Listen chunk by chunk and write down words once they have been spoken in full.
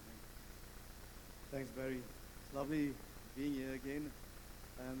Thanks, Barry. It's lovely being here again.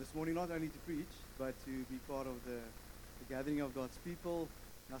 This morning, not only to preach, but to be part of the gathering of God's people.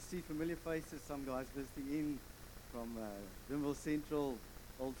 And I see familiar faces, some guys visiting in from Durbanville Central,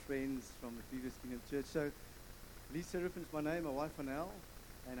 old friends from the previous Kingdom Church. So, Serafin's my name, my wife Anel,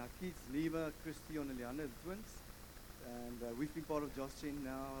 and our kids, Neva, Christy, and Eliana, the twins. And we've been part of Josh Chen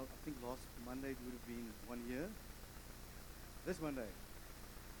now, I think last Monday it would have been 1 year. This Monday.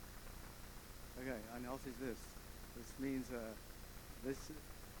 Okay, Anel says this. This means this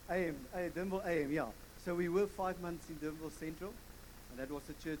AM, Durbanville AM, yeah. So we were 5 months in Durbanville Central, and that was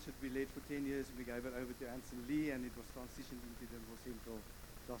the church that we led for 10 years. We gave it over to Anson Lee, and it was transitioned into Durbanville Central.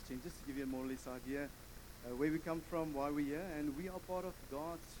 Josh Chen, just to give you a more or less idea where we come from, why we're here, and we are part of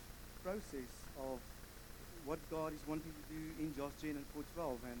God's process of what God is wanting to do in Josh Chen and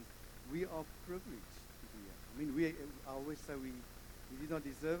 412, and we are privileged to be here. I mean, I always say we did not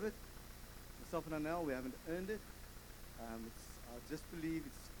deserve it. Myself and Anel, we haven't earned it. I just believe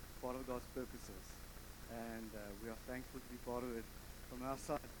it's part of God's purposes, and we are thankful to be part of it from our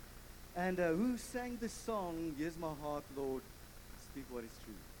side. And who sang the song, "Here's my heart, Lord, speak what is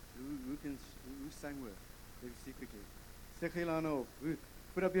true"? Who sang with? Let me see quickly. Sekhilano,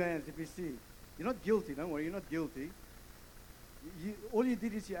 put up your hands if you see. You're not guilty, don't worry, you're not guilty. All you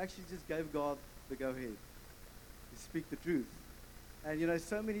did is you actually just gave God the go-ahead to speak the truth. And you know,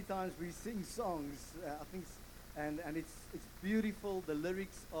 so many times we sing songs, I think, and it's beautiful. The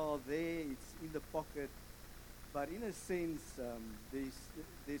lyrics are there. It's in the pocket. But in a sense,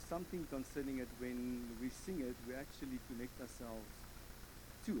 there's something concerning it. When we sing it, we actually connect ourselves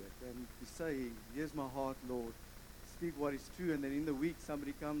to it, and we say, "Here's my heart, Lord. Speak what is true." And then in the week,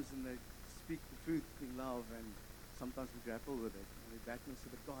 somebody comes and they speak the truth in love, and sometimes we grapple with it. And we battle and say,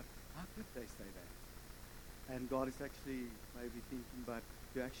 "But God, how could they say that?" And God is actually maybe thinking, but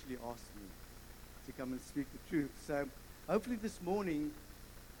to actually ask me to come and speak the truth. So hopefully this morning,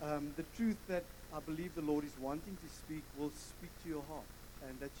 the truth that I believe the Lord is wanting to speak will speak to your heart,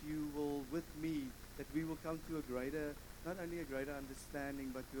 and that you will, with me, that we will come to a greater, not only a greater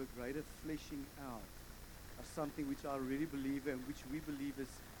understanding, but to a greater fleshing out of something which I really believe, and which we believe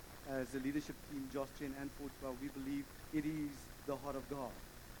as a leadership team, Josh Chen and 412, we believe it is the heart of God.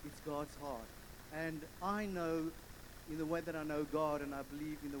 It's God's heart. And I know in the way that I know God, and I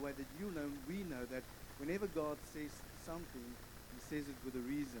believe in the way that you know, we know that whenever God says something, He says it with a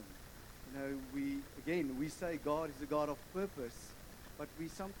reason. You know, we say God is a God of purpose, but we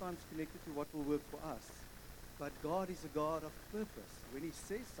sometimes connect it to what will work for us. But God is a God of purpose. When He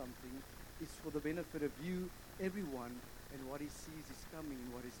says something, it's for the benefit of you, everyone, and what He sees is coming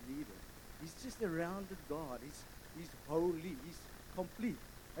and what is needed. He's just a rounded God. He's holy. He's complete.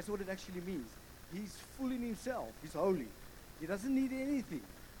 That's what it actually means. He's full in Himself. He's holy. He doesn't need anything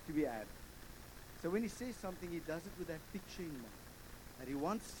to be added. So when He says something, He does it with that picture in mind. And He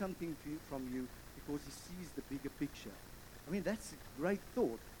wants something from you because He sees the bigger picture. I mean, that's a great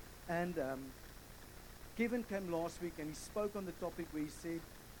thought. And Kevin came last week and he spoke on the topic where he said,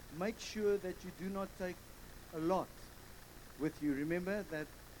 make sure that you do not take a lot with you. Remember that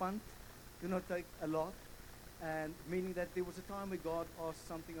punt? Do not take a lot. And meaning that there was a time where God asked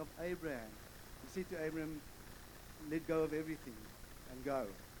something of Abraham. He said to Abraham, let go of everything and go.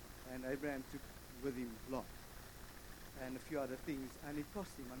 And Abraham took with him Lot and a few other things. And it cost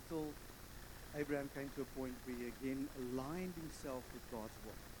him until Abraham came to a point where he again aligned himself with God's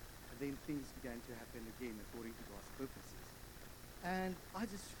will. And then things began to happen again according to God's purposes. And I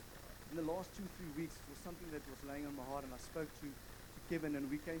just, in the last 2-3 weeks, it was something that was laying on my heart. And I spoke to Kevin, and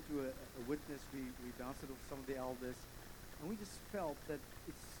we came to a witness. We bounced it off some of the elders, and we just felt that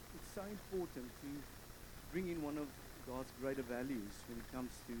it's so important to bring in one of God's greater values when it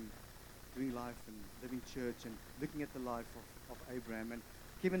comes to doing life and living church and looking at the life of Abraham. And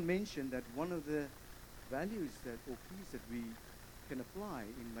Kevin mentioned that one of the values or keys that we can apply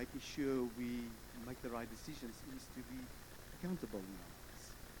in making sure we make the right decisions is to be accountable in our lives.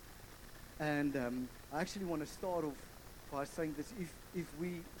 And I actually want to start off by saying this. If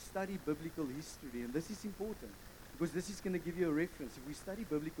we study biblical history, and this is important because this is going to give you a reference. If we study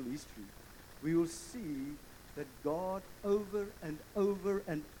biblical history, we will see that God over and over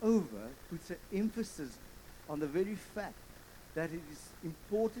and over puts an emphasis on the very fact that it is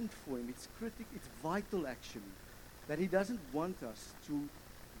important for Him. It's critical, it's vital actually, that He doesn't want us to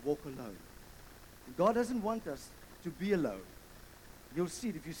walk alone. God doesn't want us to be alone. You'll see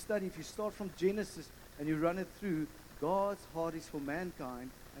it if you study, if you start from Genesis and you run it through, God's heart is for mankind,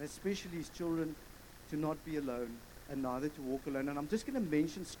 and especially His children, to not be alone and neither to walk alone. And I'm just going to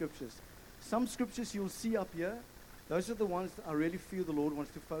mention scriptures. Some scriptures you'll see up here Those are the ones that I really feel the Lord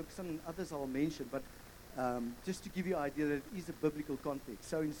wants to focus on, and others I'll mention, but just to give you an idea that it is a biblical context.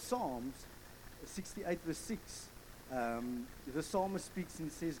 So in Psalms 68 verse 6, the psalmist speaks and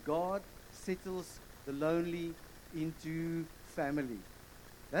says, God settles the lonely into family.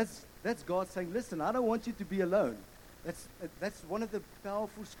 That's God saying, listen, I don't want you to be alone. That's one of the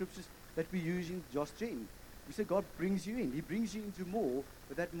powerful scriptures that we use in Josh Gen. We say God brings you in. He brings you into more,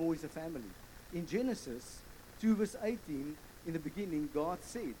 but that more is a family. In Genesis 2 verse 18, in the beginning, God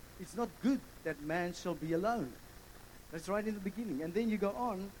said, it's not good that man shall be alone. That's right in the beginning. And then you go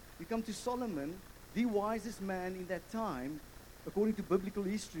on, you come to Solomon, the wisest man in that time, according to biblical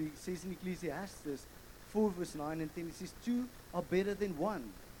history, it says in Ecclesiastes 4 verse 9 and 10, it says, two are better than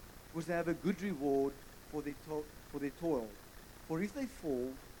one, because they have a good reward for their toil. For if they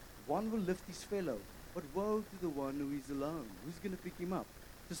fall, one will lift his fellow, but woe to the one who is alone. Who's going to pick him up?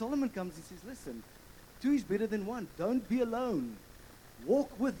 So Solomon comes and says, listen, two is better than one. Don't be alone.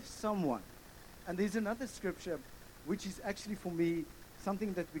 Walk with someone. And there's another scripture, which is actually for me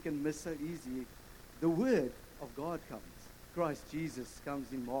something that we can miss so easy. The word of God comes. Christ Jesus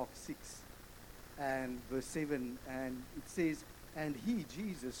comes in Mark 6 and verse 7, and it says, and he,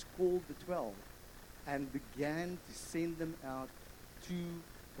 Jesus, called the 12 and began to send them out 2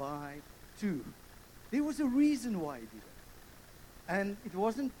 by 2. There was a reason why he did it. And it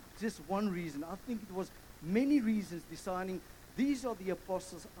wasn't just one reason. I think it was many reasons deciding, these are the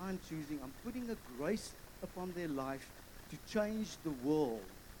apostles I'm choosing. I'm putting a grace upon their life to change the world.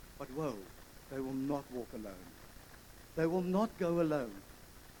 But whoa, they will not walk alone. They will not go alone.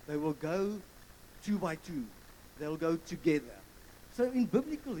 They will go 2 by 2. They'll go together. So in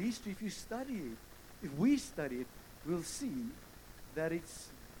biblical history, if you study it, if we study it, we'll see that it's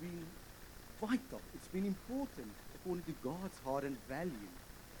been vital. It's been important according to God's heart and value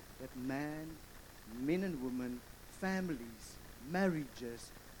that men and women, families,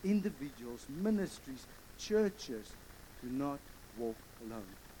 marriages, individuals, ministries, churches do not walk alone.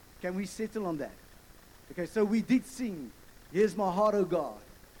 Can we settle on that? Okay, so we did sing, here's my heart, O God,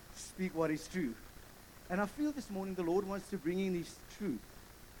 speak what is true. And I feel this morning the Lord wants to bring in His truth.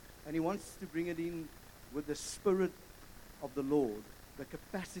 And He wants to bring it in with the Spirit of the Lord, the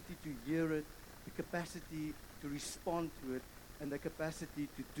capacity to hear it, the capacity to respond to it, and the capacity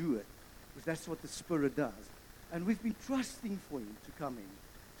to do it. Because that's what the Spirit does. And we've been trusting for Him to come in,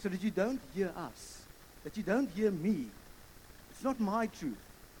 so that you don't hear us, that you don't hear me. It's not my truth.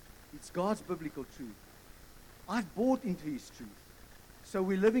 It's God's biblical truth. I've bought into His truth. So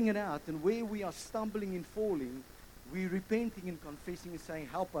we're living it out, and where we are stumbling and falling, we're repenting and confessing and saying,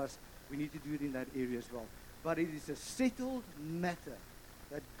 help us. We need to do it in that area as well. But it is a settled matter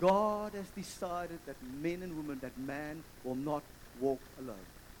that God has decided that men and women, that man will not walk alone.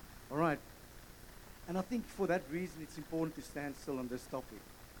 All right? And I think for that reason, it's important to stand still on this topic.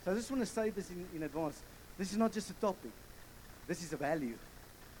 So I just want to say this in advance. This is not just a topic. This is a value.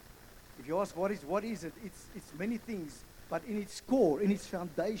 If you ask what is it? It's many things. But in its core, in its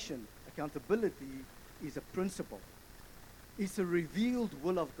foundation, accountability is a principle. It's a revealed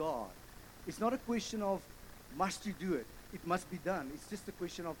will of God. It's not a question of must you do it. It must be done. It's just a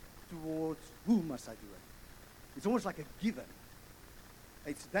question of towards who must I do it. It's almost like a given.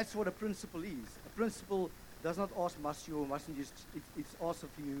 That's what a principle is. A principle does not ask must you or mustn't you. It's asked of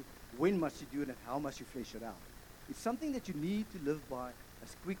you when must you do it and how must you flesh it out. It's something that you need to live by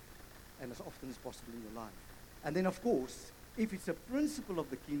as quick and as often as possible in your life. And then, of course, if it's a principle of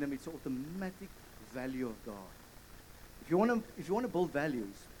the kingdom, it's an automatic value of God. If you want to build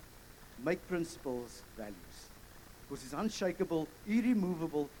values, make principles values. Because it's unshakable,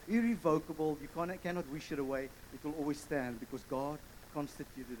 irremovable, irrevocable. You cannot wish it away. It will always stand because God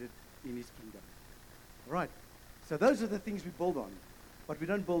constituted it in His kingdom. All right. So those are the things we build on. But we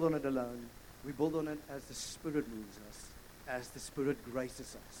don't build on it alone. We build on it as the Spirit moves us, as the Spirit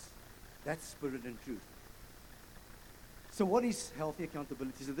graces us. That's spirit and truth. So what is healthy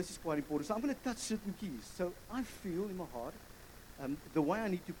accountability? So this is quite important. So I'm going to touch certain keys. So I feel in my heart, the way I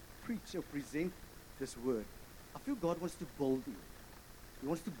need to preach or present this word, I feel God wants to build in. He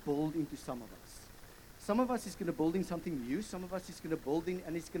wants to build into some of us. Some of us is going to build in something new. Some of us is going to build in,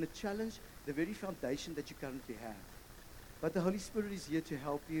 and it's going to challenge the very foundation that you currently have. But the Holy Spirit is here to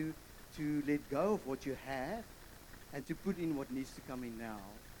help you to let go of what you have and to put in what needs to come in now.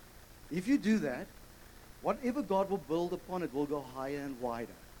 If you do that, whatever God will build upon it will go higher and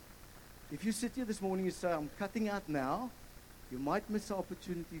wider. If you sit here this morning and say, I'm cutting out now, you might miss the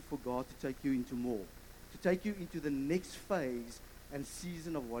opportunity for God to take you into more, to take you into the next phase and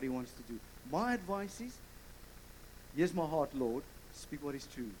season of what He wants to do. My advice is, here's my heart, Lord, speak what is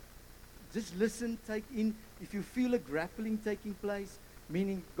true. Just listen, take in. If you feel a grappling taking place,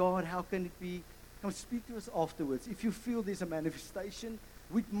 meaning, God, how can it be? Come speak to us afterwards. If you feel there's a manifestation,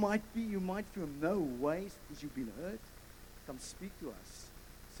 which might be, you might feel no ways because you've been hurt, come speak to us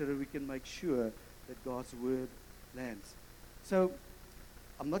so that we can make sure that God's word lands. So,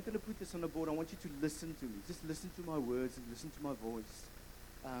 I'm not going to put this on the board. I want you to listen to me. Just listen to my words and listen to my voice.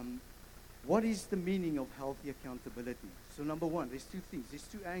 What is the meaning of healthy accountability? So number one, there's two things. There's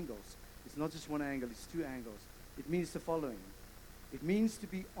two angles. It's not just one angle. It's two angles. It means the following. It means to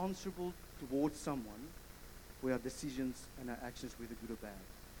be answerable towards someone for our decisions and our actions, whether good or bad.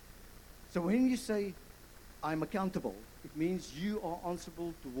 So when you say, I'm accountable, it means you are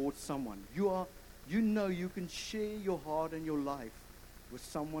answerable towards someone. You know you can share your heart and your life with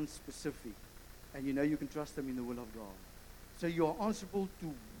someone specific, and you know you can trust them in the will of God. So you are answerable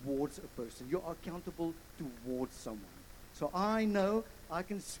towards a person. You are accountable towards someone. So I know I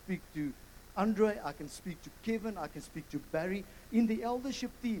can speak to Andre, I can speak to Kevin, I can speak to Barry. In the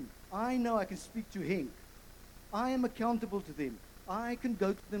eldership team, I know I can speak to Henk. I am accountable to them. I can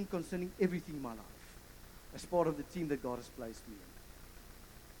go to them concerning everything in my life as part of the team that God has placed me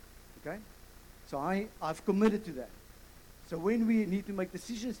in. Okay? So I've committed to that. So when we need to make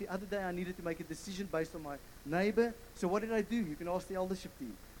decisions, the other day I needed to make a decision based on my neighbor. So what did I do? You can ask the eldership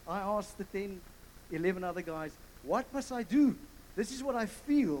team. I asked the 10, 11 other guys, what must I do? This is what I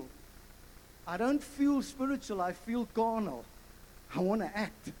feel. I don't feel spiritual, I feel carnal. I want to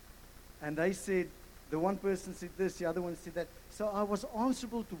act. And they said, the one person said this, the other one said that. So I was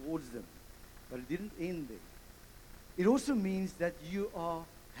answerable towards them. But it didn't end there. It also means that you are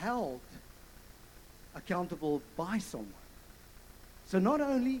held accountable by someone. So not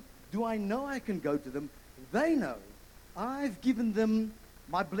only do I know I can go to them, they know I've given them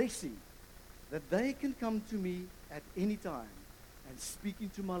my blessing, that they can come to me at any time and speak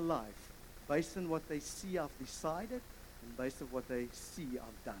into my life based on what they see I've decided and based on what they see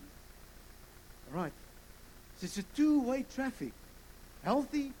I've done. All right. So it's a two-way traffic.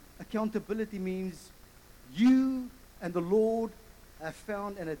 Healthy accountability means you and the Lord have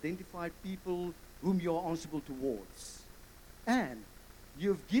found and identified people whom you are answerable towards. And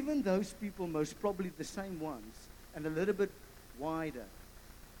you've given those people, most probably the same ones, and a little bit wider,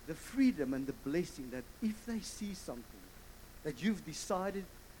 the freedom and the blessing that if they see something that you've decided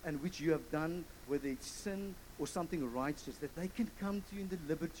and which you have done, whether it's sin or something righteous, that they can come to you in the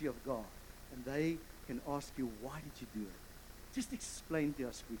liberty of God. And they can ask you, why did you do it? Just explain to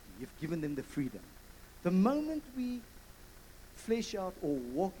us quickly. You've given them the freedom. The moment we flesh out or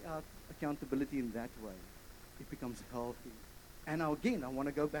walk out accountability in that way, it becomes healthy. And now again, I want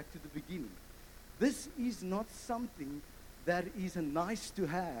to go back to the beginning. This is not something that is a nice to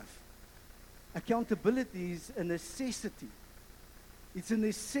have. Accountability is a necessity. It's a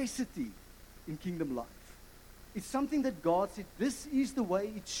necessity in kingdom life. It's something that God said, this is the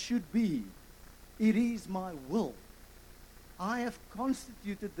way it should be. It is my will. I have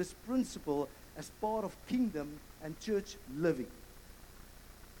constituted this principle as part of kingdom and church living.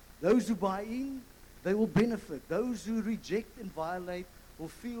 Those who buy in, they will benefit. Those who reject and violate will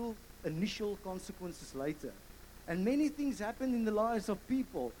feel initial consequences later. And many things happen in the lives of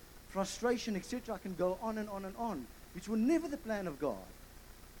people, frustration, etc. I can go on and on and on, which were never the plan of God.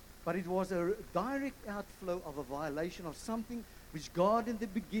 But it was a direct outflow of a violation of something which God in the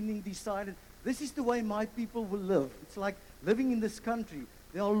beginning decided, this is the way my people will live. It's like living in this country.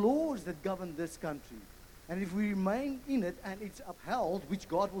 There are laws that govern this country. And if we remain in it and it's upheld, which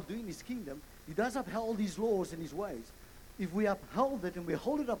God will do in His kingdom, He does uphold His laws and His ways. If we uphold it and we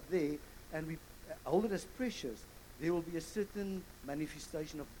hold it up there and we hold it as precious, there will be a certain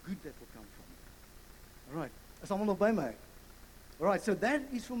manifestation of good that will come from it. All right. Is almal nog by my? All right. So that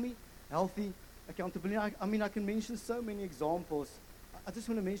is for me healthy accountability. I mean, I can mention so many examples. I just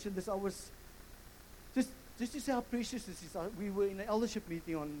want to mention this. I was just to say how precious this is. We were in an eldership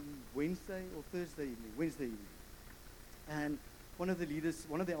meeting on Wednesday or Thursday evening. And one of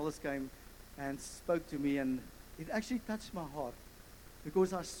the elders came and spoke to me, and it actually touched my heart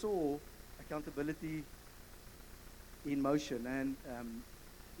because I saw accountability in motion. And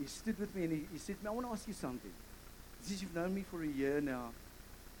he stood with me and he said to me, I want to ask you something. He says, you've known me for a year now.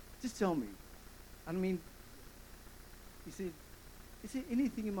 Just tell me. I mean, he said, is there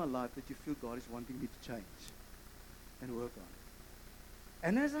anything in my life that you feel God is wanting me to change and work on?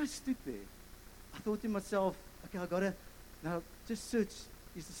 And as I stood there, I thought to myself, okay, I got to now just search,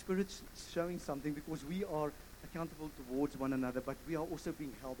 is the Spirit showing something? Because we are accountable towards one another, but we are also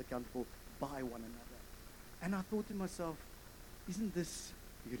being held accountable by one another. And I thought to myself, isn't this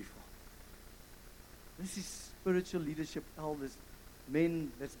beautiful? This is spiritual leadership elders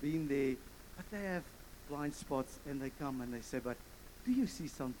men that's been there, but they have blind spots, and they come and they say, but do you see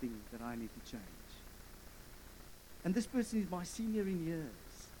something that I need to change? And this person is my senior in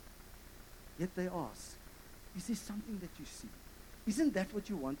years. Yet they ask, is there something that you see? Isn't that what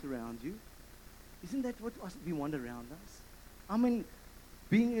you want around you? Isn't that what we want around us? I mean,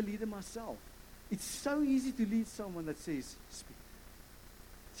 being a leader myself, it's so easy to lead someone that says, speak.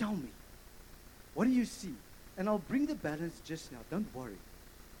 Tell me, what do you see? And I'll bring the balance just now, don't worry.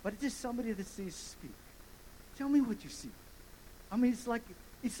 But it's just somebody that says, speak. Tell me what you see. I mean,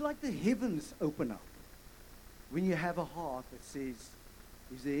 it's like the heavens open up when you have a heart that says,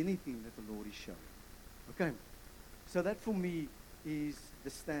 is there anything that the Lord is showing? Okay, so that for me is the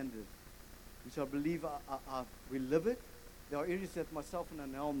standard, which I believe we live it. There are areas that myself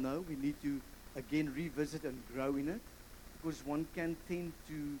and Anel know we need to, again, revisit and grow in it, because one can tend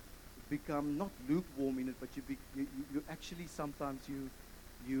to become not lukewarm in it, but you actually sometimes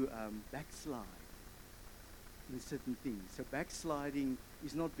you backslide in certain things. So backsliding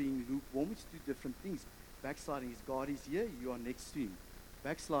is not being lukewarm. It's two different things. Backsliding is God is here, you are next to him.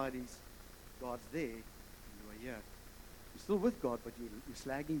 Backsliding is God's there, you are here. You're still with God, but you're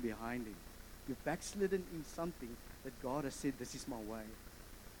slagging behind him. You've backslidden in something that God has said, this is my way.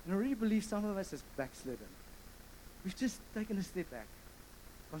 And I really believe some of us has backslidden. We've just taken a step back,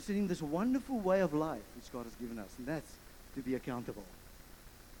 considering this wonderful way of life which God has given us, and that's to be accountable.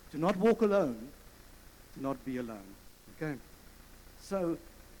 To not walk alone, to not be alone. Okay? So,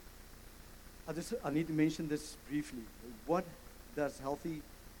 I need to mention this briefly. What does healthy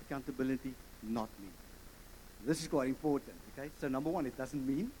accountability not mean? This is quite important. Okay? So number one, it doesn't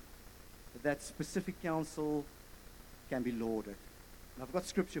mean that specific counsel can be lauded. And I've got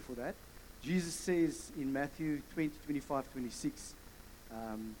scripture for that. Jesus says in Matthew 20, 25, 26,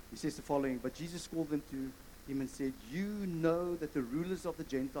 he says the following, but Jesus called them to him and said, you know that the rulers of the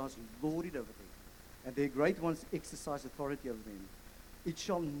Gentiles lord it over them, and their great ones exercise authority over them. It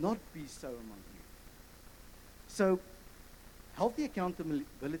shall not be so among you. So, healthy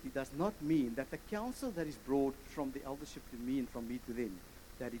accountability does not mean that the counsel that is brought from the eldership to me and from me to them,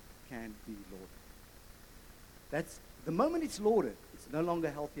 that it can be lauded. That's the moment it's lauded, it's no longer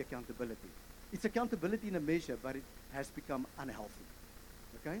healthy accountability. It's accountability in a measure, but it has become unhealthy.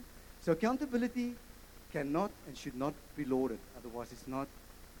 Okay? So accountability cannot and should not be lauded. Otherwise, it's not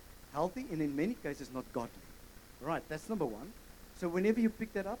healthy, and in many cases, not godly. Right, that's number one. So whenever you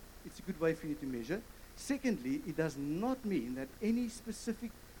pick that up, it's a good way for you to measure. Secondly, it does not mean that any specific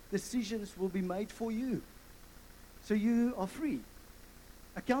decisions will be made for you. So you are free.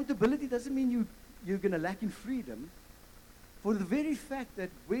 Accountability doesn't mean you're going to lack in freedom. For the very fact that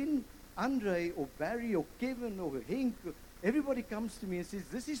when Andre or Barry or Kevin or Henk, everybody comes to me and says,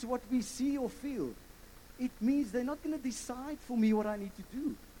 this is what we see or feel, it means they're not going to decide for me what I need to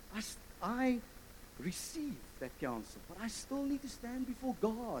do. I receive that counsel, but I still need to stand before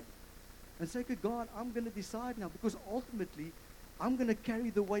God and say, okay, God, I'm going to decide now, because ultimately I'm going to carry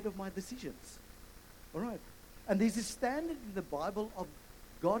the weight of my decisions. All right? And there's a standard in the Bible of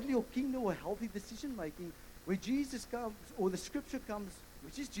godly or kingdom or healthy decision making where Jesus comes, or the scripture comes,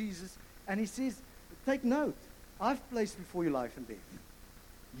 which is Jesus, and he says, take note, I've placed before you life and death.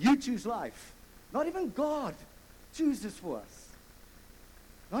 You choose life. Not even God chooses for us.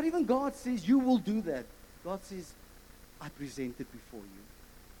 Not even God says, you will do that. God says, I present it before you.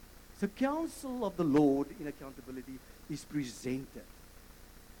 So counsel of the Lord in accountability is presented,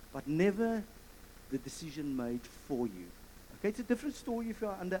 but never the decision made for you. Okay, it's a different story if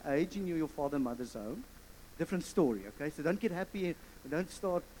you're underage and you're your father and mother's home. Different story, okay? So don't get happy and don't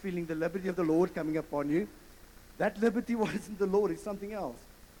start feeling the liberty of the Lord coming upon you. That liberty wasn't the Lord, it's something else.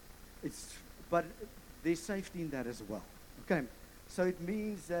 But there's safety in that as well. Okay, so it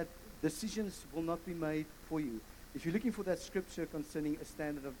means that decisions will not be made for you. If you're looking for that scripture concerning a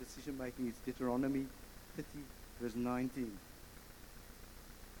standard of decision making, it's Deuteronomy 30, verse 19.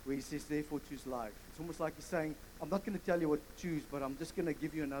 Where he says, therefore choose life. It's almost like he's saying, I'm not going to tell you what to choose, but I'm just going to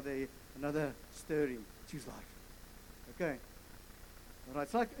give you another stirring. Choose life. Okay? All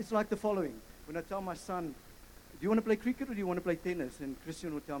right. It's like the following. When I tell my son, do you want to play cricket or do you want to play tennis? And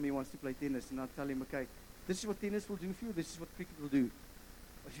Christian will tell me he wants to play tennis. And I'll tell him, okay, this is what tennis will do for you. This is what cricket will do.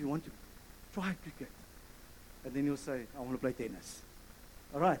 If you want to, try cricket. And then he'll say, I want to play tennis.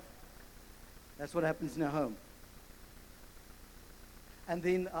 All right. That's what happens in our home. And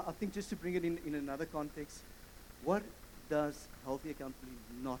then I think just to bring it in another context, what does healthy accountability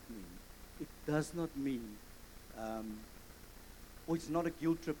not mean? It does not mean, or it's not a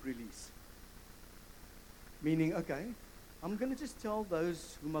guilt trip release. Meaning, okay, I'm going to just tell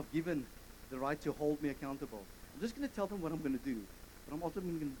those whom I've given the right to hold me accountable. I'm just going to tell them what I'm going to do. but I'm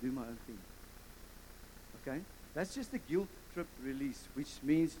ultimately going to do my own thing. Okay? That's just a guilt trip release, which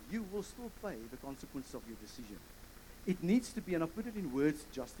means you will still pay the consequences of your decision. It needs to be, and I put it in words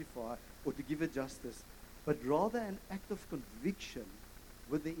to justify or to give it justice, but rather an act of conviction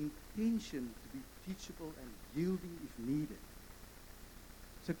with the intention to be teachable and yielding if needed.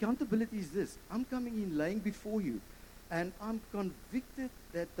 So accountability is this. I'm coming in, laying before you, and I'm convicted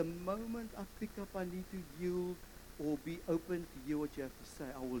that the moment I pick up I need to yield or be open to hear what you have to say,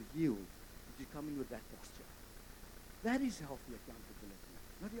 I will yield. But you come in with that posture. That is healthy accountability,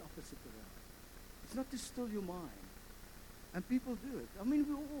 not the opposite around. It's not to still your mind. And people do it. I mean,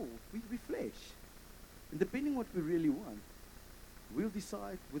 we flesh. And depending what we really want, we'll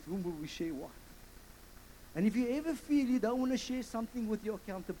decide with whom will we share what. And if you ever feel you don't want to share something with your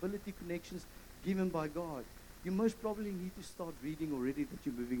accountability connections given by God, you most probably need to start reading already that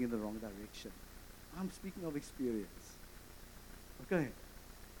you're moving in the wrong direction. I'm speaking of experience. Okay.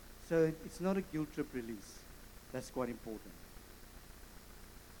 So it's not a guilt trip release. That's quite important.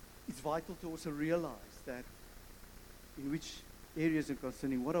 It's vital to also realize that in which areas and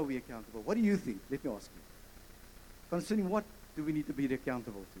concerning what are we accountable? What do you think? Let me ask you. Concerning what do we need to be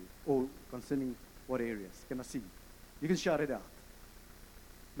accountable to? Or concerning what areas? Can I see? You can shout it out.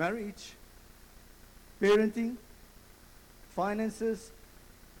 Marriage, parenting, finances.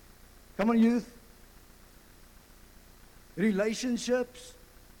 Come on, youth. Relationships,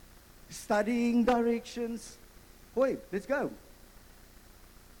 studying directions. Wait, let's go.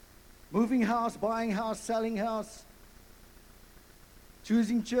 Moving house, buying house, selling house,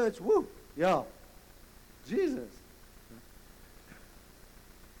 choosing church. Woo, yeah. Jesus.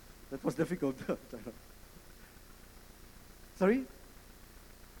 That was difficult. Sorry?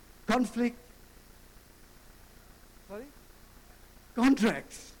 Conflict. Sorry?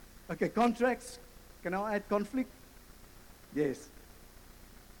 Contracts. Okay, contracts. Can I add conflict? Yes.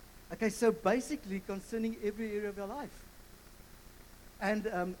 Okay, so basically concerning every area of our life.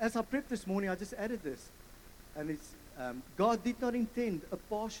 And as I prepped this morning, I just added this. And it's, God did not intend a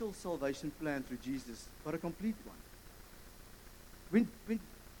partial salvation plan through Jesus, but a complete one.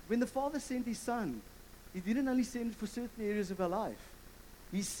 When the Father sent His Son, He didn't only send it for certain areas of our life.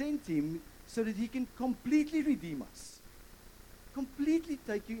 He sent Him so that He can completely redeem us. Completely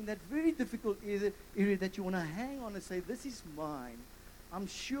take you in that very difficult area that you want to hang on and say, this is mine. I'm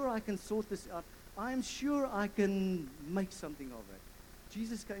sure I can sort this out. I'm sure I can make something of it.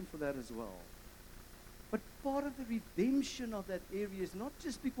 Jesus came for that as well. But part of the redemption of that area is not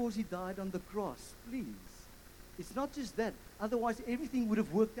just because He died on the cross, please. It's not just that. Otherwise, everything would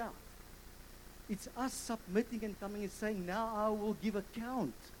have worked out. It's us submitting and coming and saying, now I will give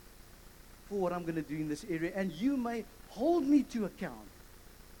account for what I'm going to do in this area. And you may hold me to account,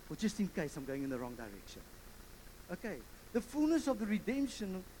 or just in case I'm going in the wrong direction. Okay. The fullness of the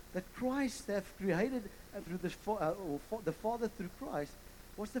redemption that Christ have created through the Father through Christ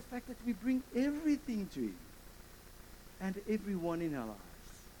was the fact that we bring everything to Him and everyone in our lives.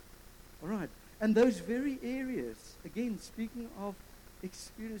 All right. And those very areas, again, speaking of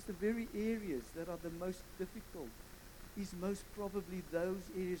experience, the very areas that are the most difficult is most probably those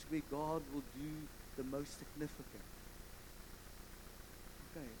areas where God will do the most significant.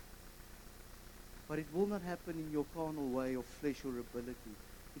 Okay. But it will not happen in your carnal way of flesh or ability.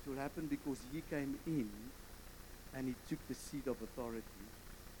 It will happen because He came in and He took the seat of authority.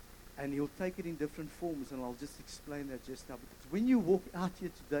 And He'll take it in different forms, and I'll just explain that just now. Because when you walk out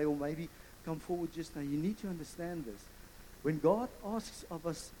here today, or maybe come forward just now, you need to understand this. When God asks of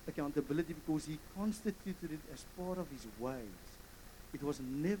us accountability because He constituted it as part of His ways, it was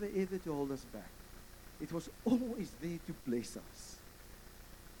never ever to hold us back. It was always there to bless us.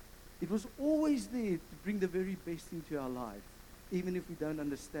 It was always there to bring the very best into our life, even if we don't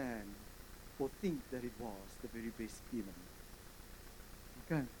understand or think that it was the very best given.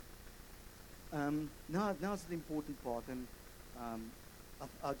 Okay. Now's the important part, and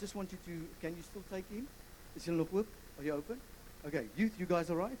I just want you to, can you still take in? Is it look? Are you open? Okay, youth, you guys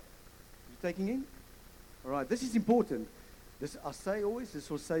all right? You taking in? All right, this is important. This, I say always,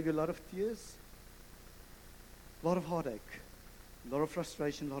 this will save you a lot of tears, a lot of heartache, a lot of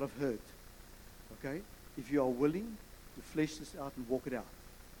frustration, a lot of hurt. Okay? If you are willing to flesh this out and walk it out.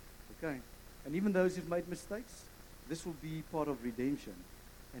 Okay? And even those who've made mistakes, this will be part of redemption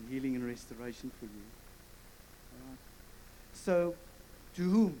and healing and restoration for you. All right? So, to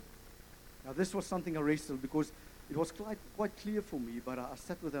whom? Now, this was something I wrestled because it was quite clear for me, but I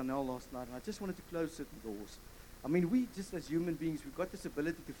sat with Arnell last night, and I just wanted to close certain doors. I mean, we just as human beings, we've got this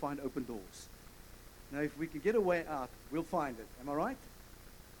ability to find open doors. Now, if we can get a way out, we'll find it. Am I right?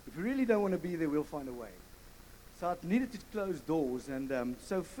 If we really don't want to be there, we'll find a way. So I needed to close doors. And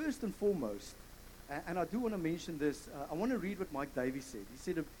so first and foremost, and I do want to mention this, I want to read what Mike Davies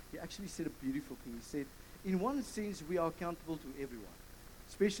said. He actually said a beautiful thing. He said, in one sense, we are accountable to everyone,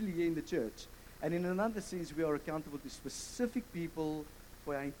 especially here in the church. And in another sense, we are accountable to specific people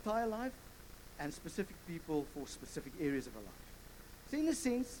for our entire life and specific people for specific areas of our life. So in a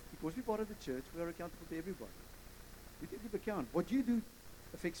sense, because we're part of the church, we are accountable to everybody. We give account. What you do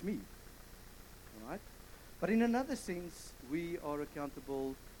affects me. All right? But in another sense, we are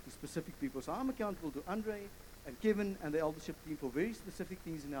accountable to specific people. So I'm accountable to Andre and Kevin and the eldership team for very specific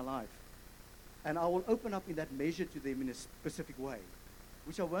things in our life. And I will open up in that measure to them in a specific way,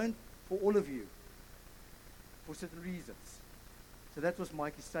 which I won't for all of you for certain reasons. So that's what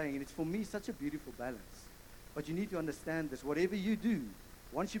Mike is saying. And it's for me such a beautiful balance. But you need to understand this. Whatever you do,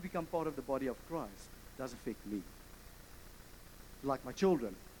 once you become part of the body of Christ, does affect me. Like my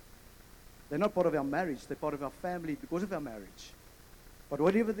children. They're not part of our marriage. They're part of our family because of our marriage. But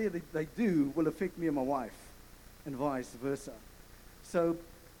whatever they do will affect me and my wife, and vice versa. So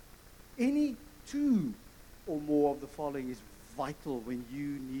any two or more of the following is vital when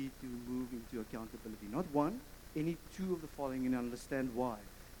you need to move into accountability. Not one, any two of the following, and understand why.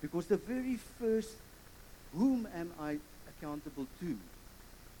 Because the very first, whom am I accountable to,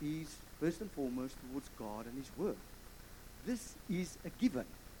 is first and foremost towards God and His Word. This is a given.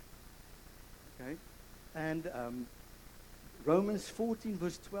 Okay? And Romans 14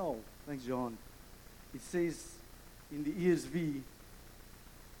 verse 12, thanks John, it says in the ESV,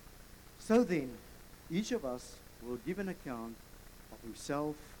 so then, each of us will give an account of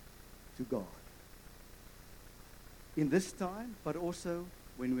himself to God. In this time, but also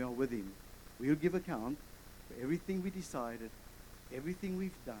when we are with Him, we will give account for everything we decided, everything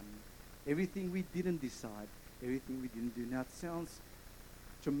we've done, everything we didn't decide, everything we didn't do. Now, it sounds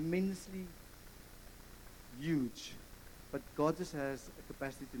tremendously huge, but God just has a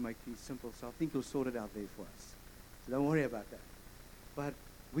capacity to make things simple, so I think He'll sort it out there for us. So don't worry about that. But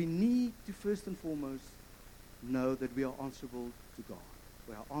we need to first and foremost know that we are answerable to God.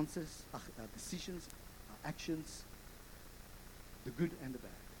 For our answers, our decisions, our actions, the good and the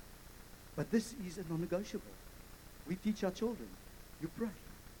bad. But this is a non-negotiable. We teach our children. You pray.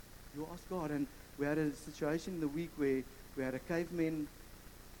 You ask God. And we had a situation in the week where we had a caveman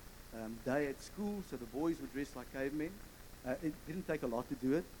day at school, so the boys were dressed like cavemen. It didn't take a lot to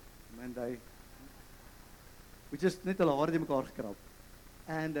do it. And we just net hulle hare in mekaar gekrap.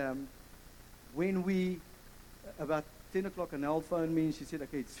 And when we, about 10 o'clock, Annelle phoned me and she said,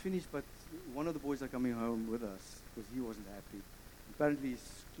 okay, it's finished, but one of the boys are coming home with us because he wasn't happy. Apparently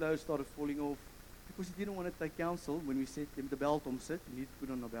his clothes started falling off because he didn't want to take counsel when we said him the belt omsit, you need to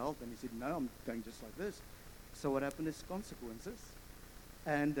put on a belt, and he said, no, I'm going just like this. So what happened is consequences.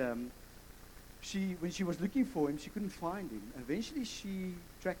 And when she was looking for him, she couldn't find him. Eventually she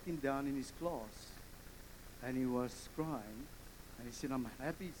tracked him down in his class and he was crying. And he said, I'm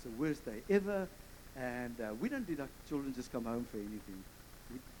happy, it's the worst day ever. And we don't let our children just come home for anything.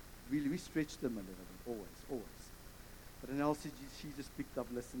 We stretch them a little bit, always. But then else she just picked up,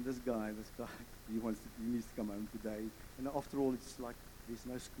 listen, this guy, he needs to come home today. And after all, it's like there's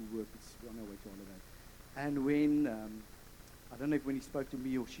no schoolwork, we're on our way to holiday. And when, I don't know if when he spoke to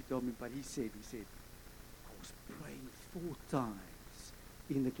me or she told me, but he said, I was praying 4 times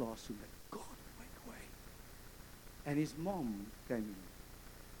in the classroom that God would make a way. And his mom came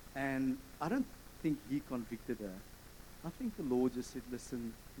in. And I don't think he convicted her. I think the Lord just said,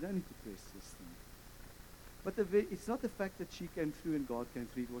 listen, you don't need to press this thing. But it's not the fact that she came through and God came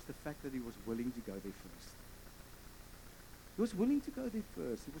through. It was the fact that he was willing to go there first. He was willing to go there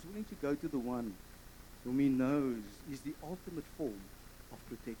first. He was willing to go to the one whom he knows is the ultimate form of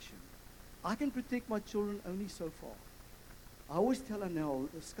protection. I can protect my children only so far. I always tell her now,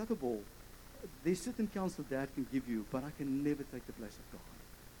 Scuttleball, there's certain counsel Dad can give you, but I can never take the place of God.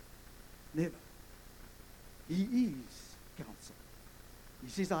 Never. He is counsel.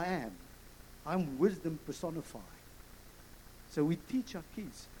 He says, I am. I'm wisdom personified. So we teach our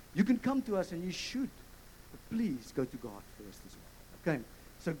kids. You can come to us and you should, but please go to God first as well. Okay,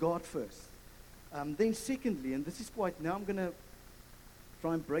 so God first. Then secondly, and this is now I'm going to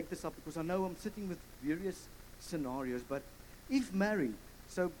try and break this up because I know I'm sitting with various scenarios, but if married,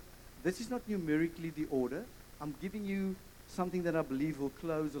 so this is not numerically the order. I'm giving you something that I believe will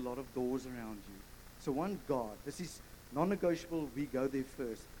close a lot of doors around you. So one, God. This is non-negotiable. We go there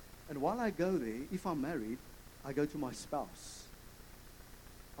first. And while I go there, if I'm married, I go to my spouse.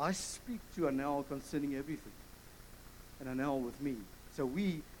 I speak to Annelle concerning everything. And Annelle with me. So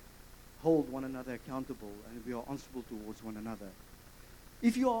we hold one another accountable and we are answerable towards one another.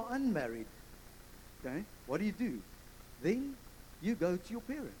 If you are unmarried, Okay? What do? Then you go to your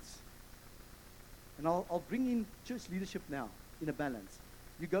parents. And I'll bring in church leadership now in a balance.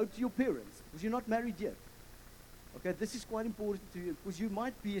 You go to your parents because you're not married yet. Okay, this is quite important to you because you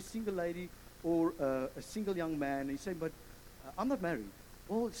might be a single lady or a single young man and you say, but I'm not married.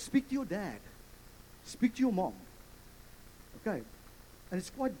 Well, speak to your dad. Speak to your mom. Okay, and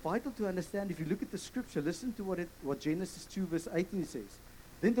it's quite vital to understand if you look at the scripture, listen to what Genesis 2 verse 18 says.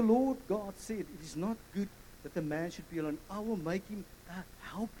 Then the Lord God said, it is not good that the man should be alone. I will make him a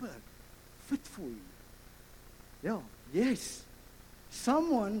helper, fit for you. Yeah, yes.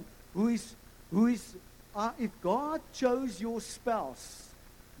 Someone who is if God chose your spouse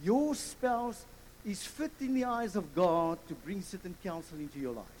is fit in the eyes of God to bring certain counsel into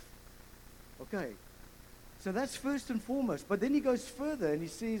your life. Okay. So that's first and foremost. But then he goes further and he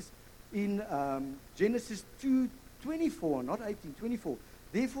says in Genesis 2:24, not 18:24,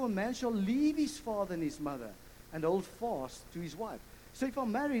 therefore a man shall leave his father and his mother and hold fast to his wife. So if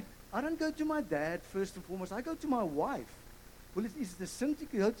I'm married, I don't go to my dad first and foremost. I go to my wife. Well, is it a sin to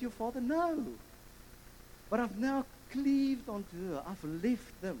go to your father? No. But I've now cleaved onto her. I've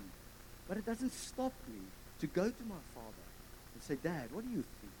left them. But it doesn't stop me to go to my father and say, Dad, what do you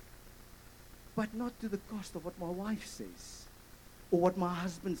think? But not to the cost of what my wife says or what my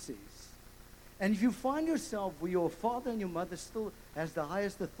husband says. And if you find yourself where your father and your mother still has the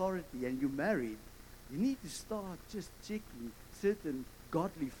highest authority and you're married, you need to start just checking certain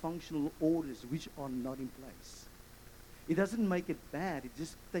godly functional orders which are not in place. It doesn't make it bad, it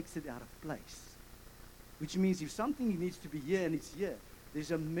just takes it out of place. Which means if something needs to be here and it's here,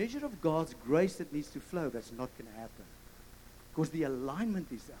 there's a measure of God's grace that needs to flow. That's not going to happen. Because the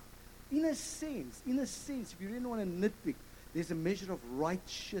alignment is out. In a sense, if you really want to nitpick, there's a measure of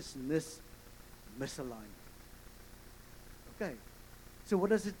righteousness misaligned. Okay. So what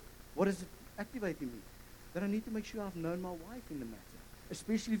does it activate in me? That I need to make sure I've known my wife in the matter,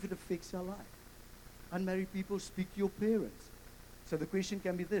 especially if it affects our life. Unmarried people, speak to your parents. So the question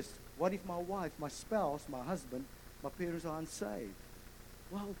can be this: what if my wife, my spouse, my husband, my parents are unsaved?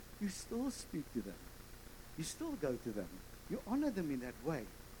 Well, you still speak to them. You still go to them. You honor them in that way.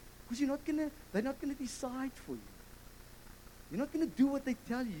 Because they're not gonna decide for you. You're not gonna do what they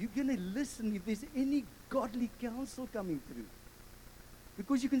tell you. You're gonna listen if there's any godly counsel coming through.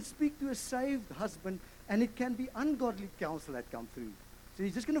 Because you can speak to a saved husband and it can be ungodly counsel that come through. So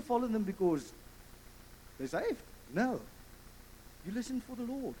you're just gonna follow them because they're saved? No. You listen for the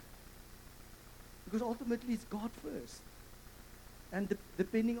Lord. Because ultimately it's God first. And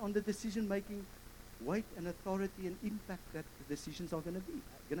depending on the decision-making, weight and authority and impact that the decisions are going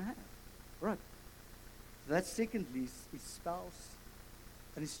to have. Right. So that's secondly, his spouse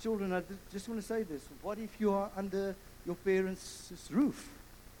and his children. I just want to say this. What if you are under your parents' roof?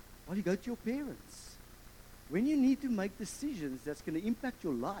 Well, you go to your parents. When you need to make decisions that's going to impact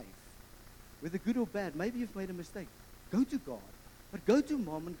your life, whether good or bad, maybe you've made a mistake, go to God. But go to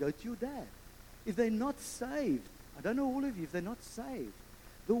mom and go to your dad. If they're not saved, I don't know all of you, if they're not saved,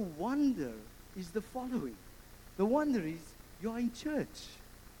 the wonder is the following. The wonder is you are in church.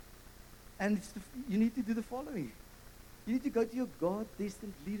 And you need to do the following. You need to go to your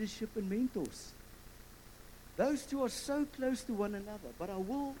God-destined leadership and mentors. Those two are so close to one another. But I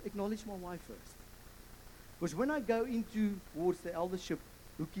will acknowledge my wife first. Because when I go towards the eldership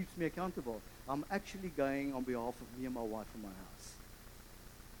who keeps me accountable, I'm actually going on behalf of me and my wife and my house.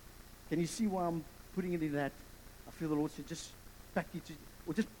 Can you see why I'm putting it in that? I feel the Lord said just package it,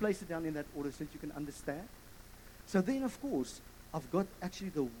 or just place it down in that order so that you can understand. So then, of course, I've got actually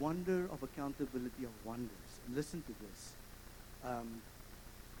the wonder of accountability of wonders. And listen to this.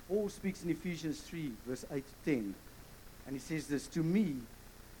 Paul speaks in Ephesians 3, verse 8 to 10. And he says this, to me,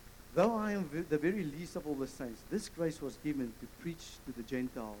 though I am the very least of all the saints, this grace was given to preach to the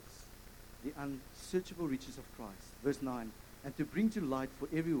Gentiles the unsearchable riches of Christ. Verse 9, and to bring to light for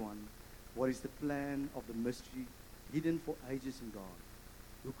everyone what is the plan of the mystery hidden for ages in God,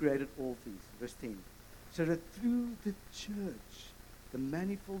 who created all things. Verse 10, so that through the church, the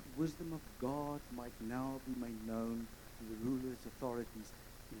manifold wisdom of God might now be made known to the rulers, authorities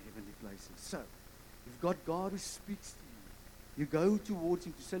in heavenly places. So, you've got God who speaks to you. You go towards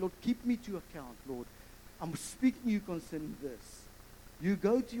him to say, Lord, keep me to account, Lord. I'm speaking to you concerning this. You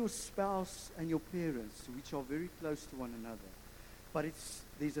go to your spouse and your parents, which are very close to one another. But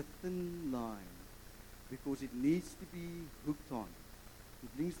there's a thin line because it needs to be hooked on.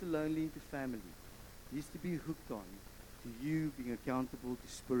 It brings the lonely into family. It needs to be hooked on to you being accountable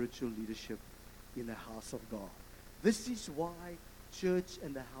to spiritual leadership in the house of God. This is why church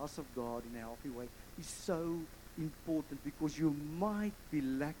and the house of God in a healthy way is so important, because you might be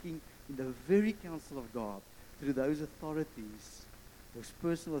lacking in the very counsel of God through those authorities, those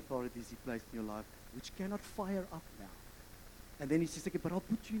personal authorities he placed in your life, which cannot fire up now. And then he says, okay, but I'll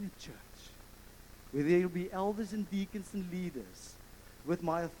put you in a church where there will be elders and deacons and leaders with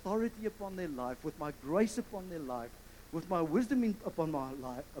my authority upon their life, with my grace upon their life, with my wisdom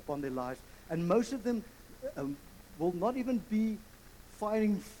upon their lives. And most of them will not even be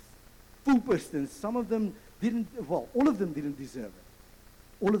firing full pistons. Some of them didn't, well, all of them didn't deserve it.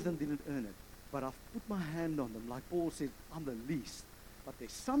 All of them didn't earn it. But I've put my hand on them. Like Paul said, I'm the least. But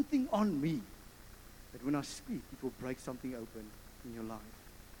there's something on me that when I speak, it will break something open in your life.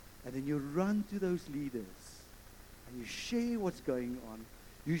 And then you run to those leaders and you share what's going on.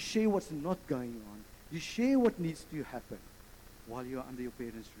 You share what's not going on. You share what needs to happen while you're under your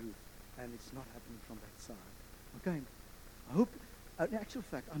parents' roof. And it's not happening from that side. Okay? I hope, in actual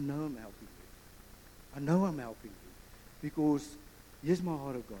fact, I know I'm helping you. I know I'm helping you. Because here's my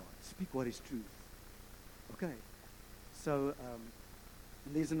heart of God. Speak what is truth. Okay? So,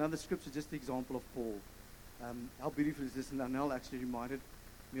 and there's another scripture, just the example of Paul. How beautiful is this? And Anel actually reminded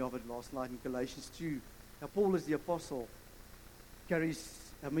me of it last night in Galatians 2. Now, Paul is the apostle.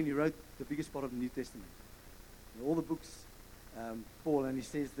 He wrote the biggest part of the New Testament. All the books, Paul, and he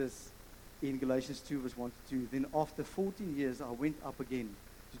says this in Galatians 2, verse 1 to 2. Then after 14 years, I went up again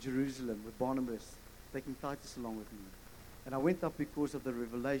to Jerusalem with Barnabas, taking Titus along with me. And I went up because of the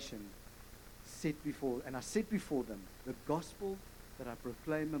revelation I set before them the gospel that I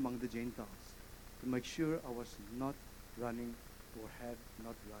proclaim among the Gentiles, to make sure I was not running or had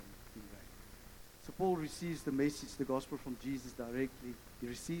not run in vain. So Paul receives the message, the gospel from Jesus directly. He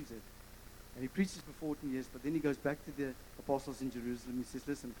receives it. And he preaches for 14 years, but then he goes back to the apostles in Jerusalem. He says,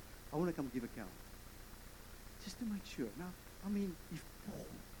 listen, I want to come give account. Just to make sure. Now, if Paul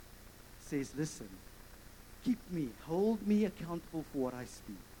says, listen, hold me accountable for what I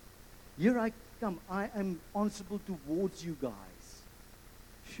speak. Here I come. I am answerable towards you guys.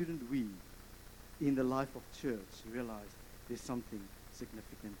 Shouldn't we, in the life of church, realize there's something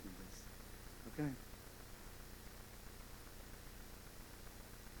significant in this? Okay?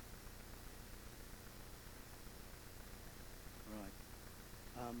 All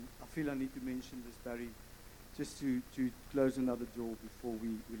right. I feel I need to mention this, Barry, just to close another door before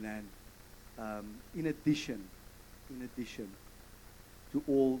we land. In addition to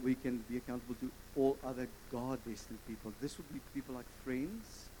all, we can be accountable to all other God-destined people. This would be people like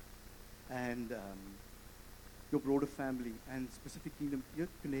friends and your broader family and specific kingdom, your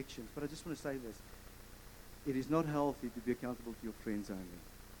connections. But I just want to say this. It is not healthy to be accountable to your friends only.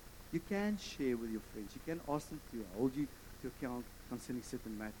 You can share with your friends. You can ask them to hold you to account concerning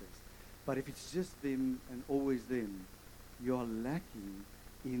certain matters. But if it's just them and always them, you are lacking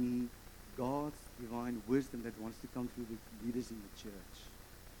in God's divine wisdom that wants to come through the leaders in the church.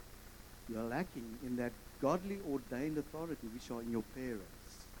 You are lacking in that godly ordained authority which are in your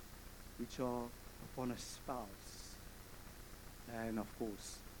parents, which are upon a spouse, and of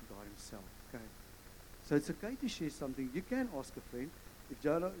course, God himself. Okay? So it's okay to share something. You can ask a friend. If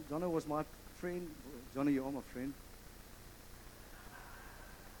Jonah was my friend, Jonah, you are my friend.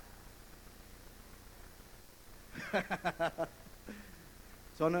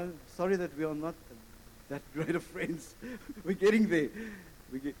 Jonah, sorry that we are not that great of friends. We're getting there.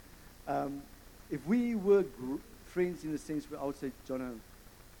 If we were friends in the sense where I would say, Jonah,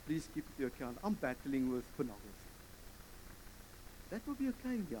 please keep it to your account. I'm battling with pornography. That will be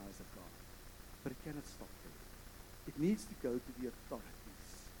okay in the eyes of God. But it cannot stop there. It needs to go to the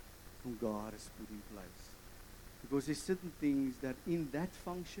authorities whom God has put in place. Because there's certain things that in that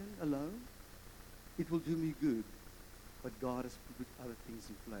function alone, it will do me good. But God has put other things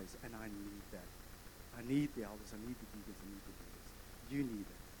in place, and I need that. I need the elders, I need the deacons, I need the leaders. You need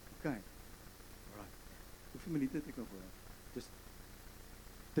it. Okay? All right. Hoeveel minute het ek nog voor? Just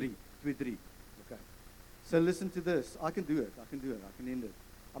 3. Okay. So listen to this. I can do it. I can end it.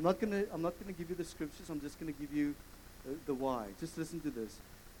 I'm not gonna give you the scriptures. I'm just gonna give you the why. Just listen to this.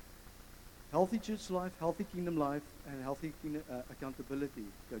 Healthy church life, healthy kingdom life, and healthy accountability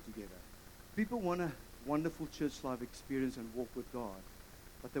go together. People want a wonderful church life experience and walk with God,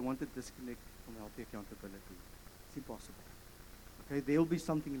 but they want to disconnect from healthy accountability. It's impossible. Okay, there'll be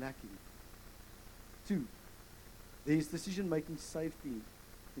something lacking. 2, there's decision-making safety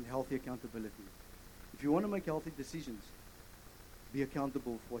in healthy accountability. If you want to make healthy decisions, be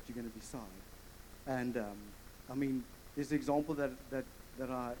accountable for what you're going to decide. And there's an example that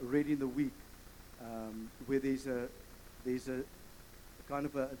I read in the week where there's a kind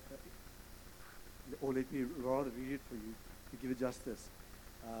of or let me rather read it for you to give it justice.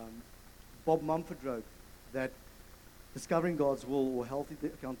 Bob Mumford wrote that Discovering God's will or healthy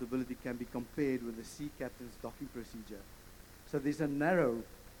accountability can be compared with a sea captain's docking procedure. So there's a narrow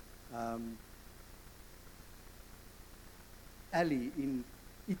alley in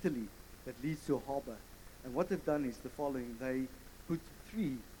Italy that leads to a harbor. And what they've done is the following. They put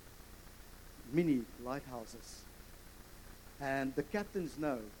 3 mini lighthouses. And the captains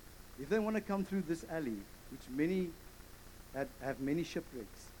know, if they want to come through this alley, which many have many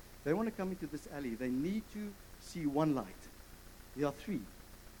shipwrecks, they want to come into this alley, they need to see one light. There are 3,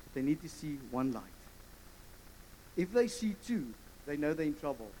 but they need to see one light. If they see 2, they know they're in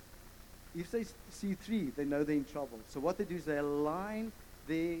trouble. If they see 3, they know they're in trouble. So what they do is they align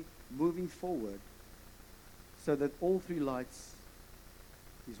their moving forward so that all 3 lights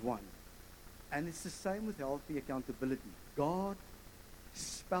is one. And it's the same with healthy accountability. God,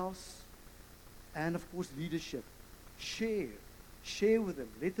 spouse, and of course leadership. Share with them.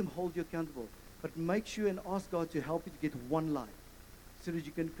 Let them hold you accountable. But make sure and ask God to help you to get one light so that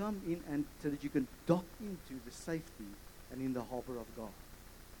you can come in and so that you can dock into the safety and in the harbor of God.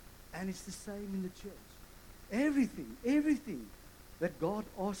 And it's the same in the church. Everything that God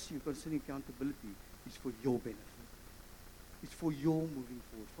asks you concerning accountability is for your benefit. It's for your moving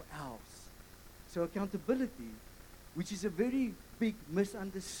forward, for ours. So accountability, which is a very big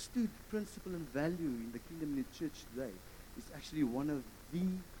misunderstood principle and value in the kingdom and the church today, is actually one of the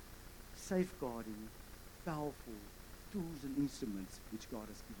safeguarding, powerful tools and instruments which God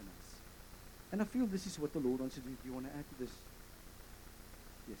has given us. And I feel this is what the Lord wants to do. Do you want to add to this?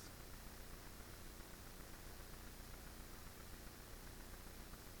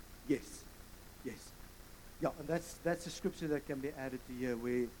 Yes. Yes. Yeah, and that's a scripture that can be added to here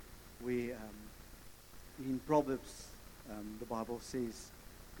where in Proverbs, the Bible says,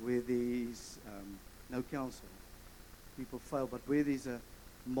 where there is no counsel, people fail, but where there's a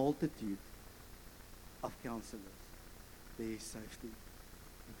multitude of counselors, there is safety.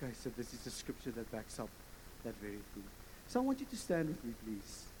 Okay, so this is a scripture that backs up that very thing. So I want you to stand with me,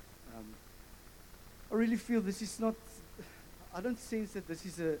 please. I really feel this is not, I don't sense that this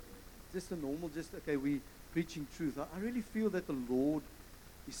is just a normal, okay, we preaching truth. I really feel that the Lord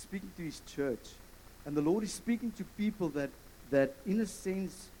is speaking to His church. And the Lord is speaking to people that in a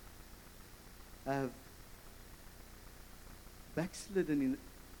sense have backslidden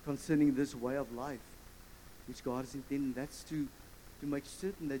concerning this way of life, which God has intended. That's to make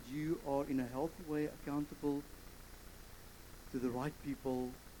certain that you are in a healthy way accountable to the right people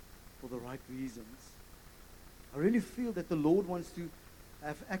for the right reasons. I really feel that the Lord wants to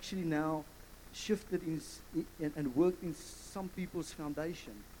have actually now shifted and worked in some people's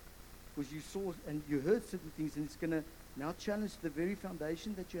foundation. Because you saw and you heard certain things, and it's going to now challenge the very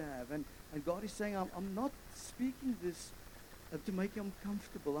foundation that you have. And God is saying, I'm not speaking this to make you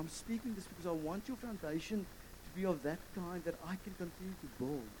uncomfortable. I'm speaking this because I want your foundation to be of that kind that I can continue to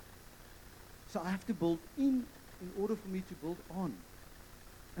build. So I have to build in order for me to build on.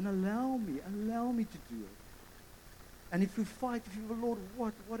 And allow me to do it. And if you fight, if you go, Lord,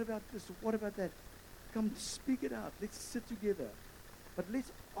 what about this? What about that? Come speak it out. Let's sit together. But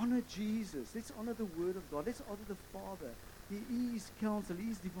let's honor Jesus. Let's honor the Word of God. Let's honor the Father. He is counsel.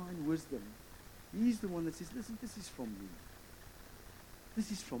 He is divine wisdom. He's the one that says, listen, this is from me.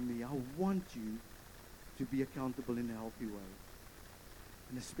 This is from me. I want you to be accountable in a healthy way.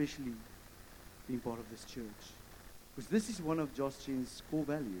 And especially being part of this church. Because this is one of Josh Chen's core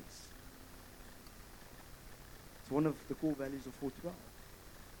values. It's one of the core values of 412.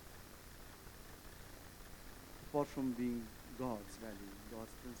 Apart from being God's value,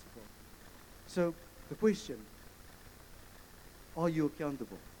 God's principle. So, the question, are you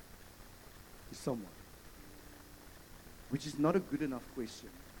accountable to someone? Which is not a good enough question.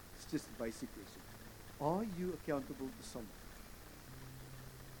 It's just a basic question. Are you accountable to someone?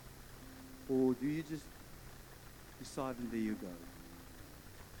 Or do you just decide and there you go?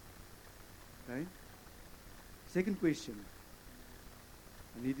 Okay? Second question.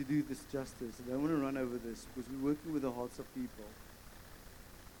 I need to do this justice. I don't want to run over this because we're working with the hearts of people.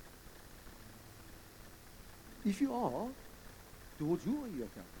 If you are, towards who are you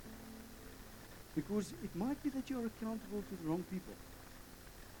accountable? Because it might be that you are accountable to the wrong people.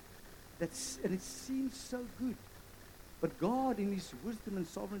 And it seems so good. But God, in His wisdom and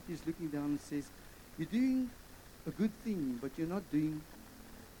sovereignty, is looking down and says, you're doing a good thing, but you're not doing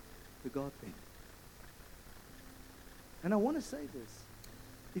the God thing. And I want to say this.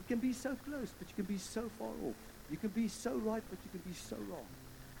 It can be so close, but you can be so far off. You can be so right, but you can be so wrong.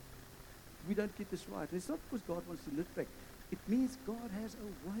 We don't get this right. And it's not because God wants to nitpick. It means God has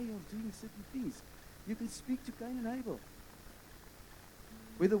a way of doing certain things. You can speak to Cain and Abel.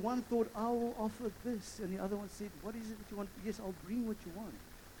 Where the one thought, I will offer this, and the other one said, what is it that you want? Yes, I'll bring what you want.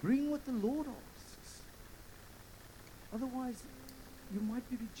 Bring what the Lord asks. Otherwise, you might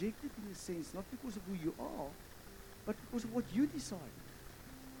be rejected in a sense, not because of who you are, but because of what you decided.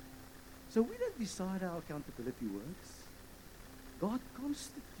 So we don't decide how accountability works. God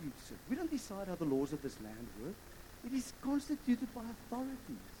constitutes it. We don't decide how the laws of this land work. It is constituted by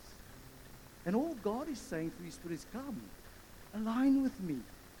authorities. And all God is saying through His Spirit is, come, align with me.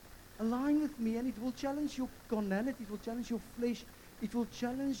 Align with me, and it will challenge your carnality, it will challenge your flesh, it will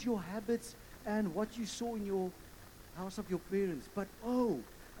challenge your habits and what you saw in your house of your parents. But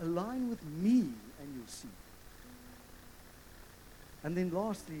align with me and you'll see. And then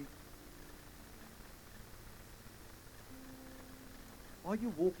lastly, are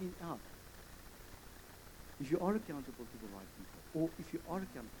you walking out? If you are accountable to the right people, or if you are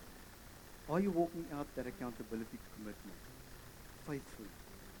accountable, are you walking out that accountability commitment faithfully,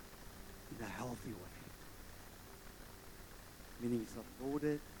 in a healthy way? Meaning it's not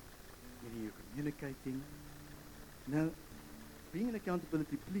ordered, meaning you're communicating. Now, being in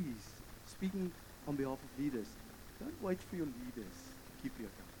accountability, please, speaking on behalf of leaders, don't wait for your leaders to keep you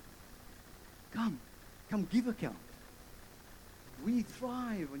accountable. Come give account. We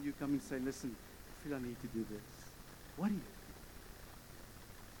thrive when you come and say, listen, I feel I need to do this. What do you feel?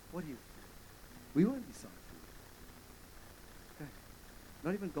 What do you feel? We won't decide for you. Okay?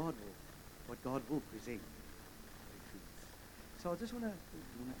 Not even God will. What God will present. So I just want to add.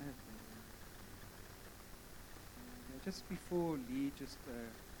 Just before Lee just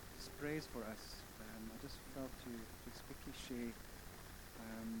prays for us, I just felt to just quickly share.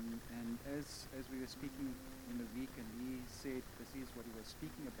 And as we were speaking in the week, and Lee said this is what he was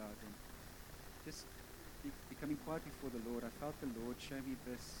speaking about, and just becoming quiet before the Lord, I felt the Lord show me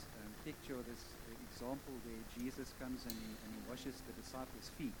this picture, this example where Jesus comes and he washes the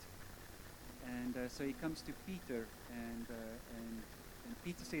disciples' feet. And so he comes to Peter, and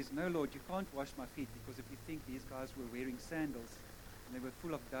Peter says, no, Lord, you can't wash my feet, because if you think these guys were wearing sandals and they were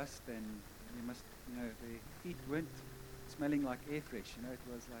full of dust, and they must, their feet weren't smelling like air fresh, it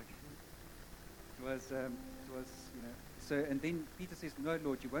was like, so, and then Peter says, no,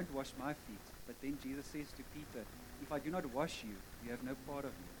 Lord, you won't wash my feet. But then Jesus says to Peter, if I do not wash you, you have no part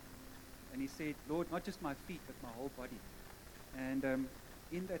of me. And he said, Lord, not just my feet, but my whole body. And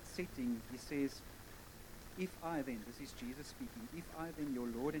in that setting, he says, if I then, this is Jesus speaking, if I then, your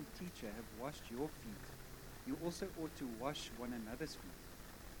Lord and teacher, have washed your feet, you also ought to wash one another's feet.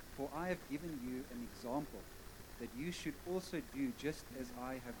 For I have given you an example, that you should also do just as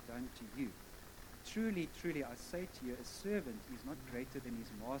I have done to you. Truly, truly, I say to you, a servant is not greater than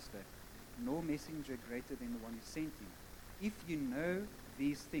his master, nor messenger greater than the one who sent him. If you know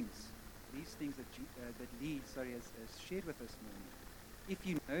these things that Lee has shared with us this morning, if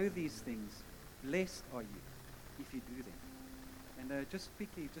you know these things, blessed are you if you do them. And just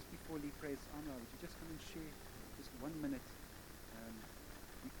quickly, just before Lee prays, Anna, would you just come and share just 1 minute?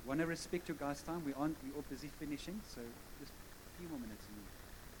 We want to respect your guys' time. We're all busy finishing, so just a few more minutes.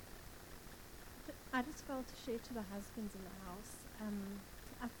 I just felt to share to the husbands in the house.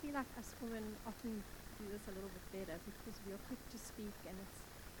 I feel like us women often do this a little bit better because we are quick to speak and it's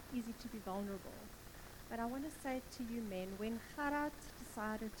easy to be vulnerable. But I want to say to you men, when Gerard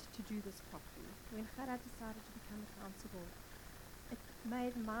decided to do this properly, when Gerard decided to become accountable, it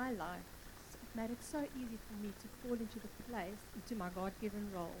made my life, it made it so easy for me to fall into the place, into my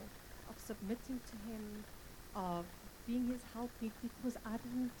God-given role of submitting to him, of being his helpmeet, because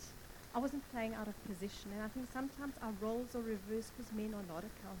I wasn't playing out of position. And I think sometimes our roles are reversed because men are not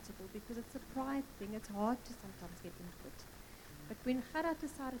accountable, because it's a pride thing. It's hard to sometimes get input. But when Gerard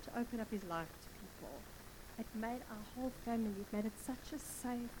decided to open up his life to people, it made our whole family, it made it such a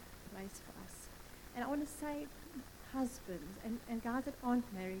safe place for us. And I want to say, husbands and guys that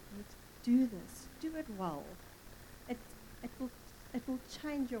aren't married yet, do this. Do it well. It will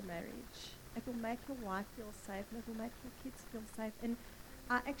change your marriage. It will make your wife feel safe, and it will make your kids feel safe. And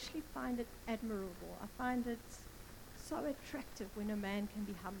I actually find it admirable. I find it so attractive when a man can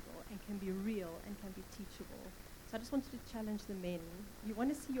be humble and can be real and can be teachable. So I just wanted to challenge the men. You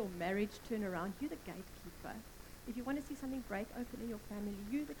want to see your marriage turn around, you're the gatekeeper. If you want to see something break open in your family,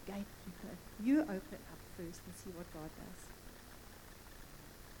 you're the gatekeeper. You open up first and see what God does.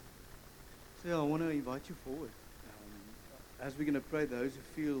 So I want to invite you forward. As we're going to pray, those who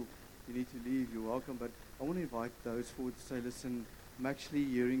feel you need to leave, you're welcome. But I want to invite those forward to say, listen, I'm actually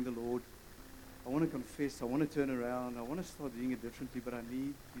hearing the Lord. I want to confess. I want to turn around. I want to start doing it differently, but I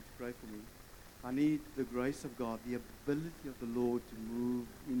need you to pray for me. I need the grace of God, the ability of the Lord to move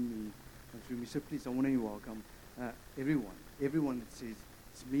in me and through me. So please, I want to welcome everyone that says,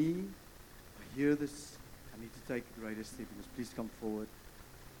 It's me. I hear this. I need to take a greater step in this. Please come forward.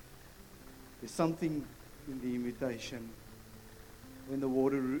 There's something in the invitation when the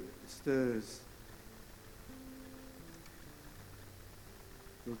water stirs.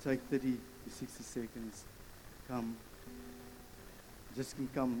 It'll take 30 to 60 seconds. Come. Just can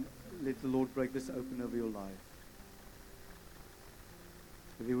come. Let the Lord break this open over your life.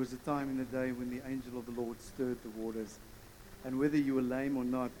 There was a time in the day when the angel of the Lord stirred the waters. And whether you were lame or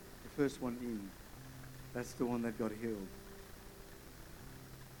not, the first one in, that's the one that got healed.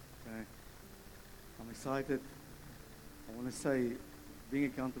 Okay. I'm excited. I want to say being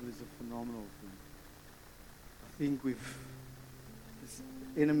accountable is a phenomenal thing. I think this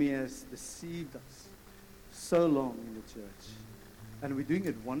enemy has deceived us so long in the church. And we're doing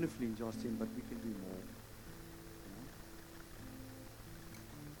it wonderfully in Justin, but we can do more.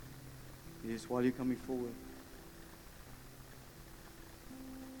 Yes, while you're coming forward.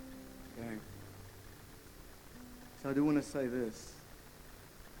 Okay. So I do want to say this.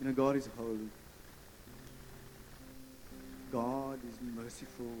 God is holy. God is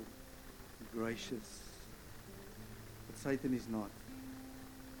merciful, gracious. But Satan is not.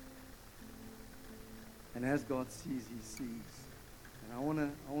 And as God sees, he sees. And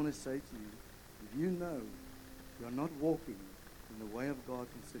I want to say to you, if you know you are not walking in the way of God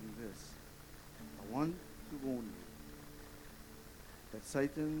concerning this, I want to warn you that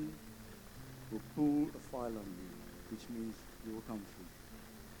Satan will pull a file on you, which means you will come free.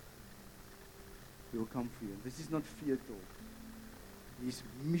 He will come free. And this is not fear talk. His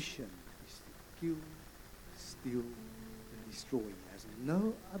mission is to kill, steal, and destroy. He has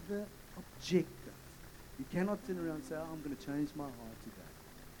no other objective. You cannot turn around and say, I'm going to change my heart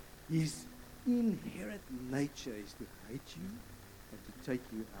today. His inherent nature is to hate you and to take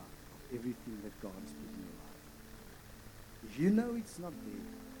you out of everything that God has put in your life. If you know it's not there,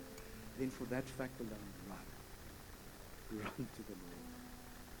 then for that fact alone, run. Run to the Lord.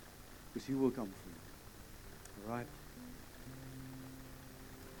 Because He will come free. All right?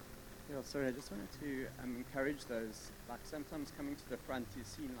 Yeah, sorry, I just wanted to encourage those, like sometimes coming to the front is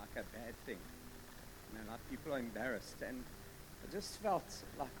seen like a bad thing. Like people are embarrassed. And I just felt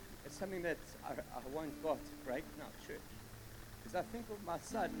like it's something that I want God to break in our church. Because I think of my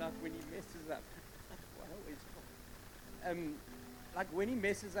son, like when he messes up, like when he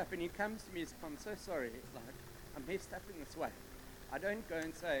messes up and he comes to me, he's I'm so sorry, like I messed up in this way. I don't go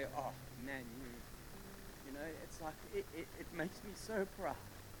and say, oh man, you know, it's like it makes me so proud.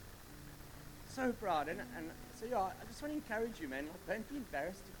 So proud. And so yeah, I just want to encourage you, man, like don't be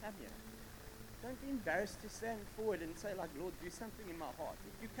embarrassed to come here. Don't be embarrassed to stand forward and say, like, Lord, do something in my heart.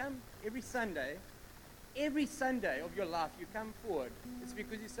 If you come every Sunday of your life, you come forward, it's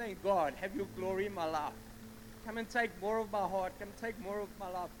because you're saying, God, have your glory in my life. Come and take more of my heart. Come take more of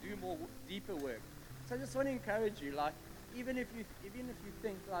my life. Do more deeper work. So I just want to encourage you, like, even if you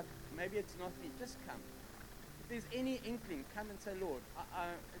think, like, maybe it's not me, just come. If there's any inkling, come and say, Lord,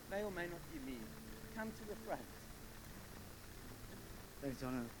 it may or may not be me. Come to the front. Thanks,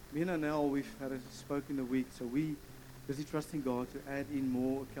 Donna. Me and Anel, we've had a spoke in the week, so we busy trusting God to add in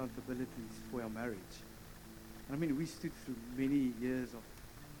more accountabilities for our marriage. And I mean, we stood through many years of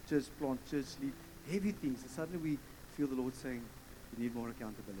church plant, church lead, heavy things, and suddenly we feel the Lord saying, we need more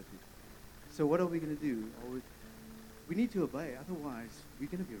accountability. So what are we going to do? We need to obey, otherwise we're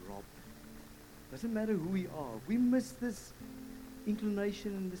going to be robbed. Doesn't matter who we are. We miss this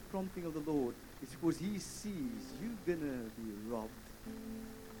inclination and this prompting of the Lord. It's because He sees you're going to be robbed.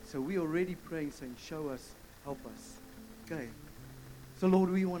 So we're already praying, saying, show us, help us. Okay. So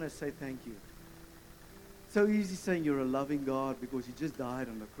Lord, we want to say thank you. So easy saying you're a loving God because you just died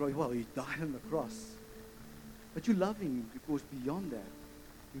on the cross. Well, you died on the cross. But you're loving because beyond that,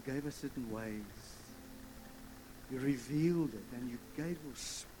 you gave us certain ways. You revealed it and you gave your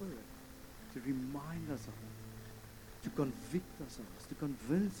Spirit to remind us of it, to convict us of it, to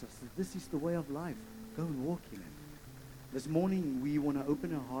convince us that this is the way of life. Go and walk in it. This morning, we want to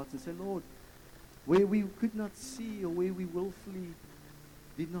open our hearts and say, Lord, where we could not see or where we willfully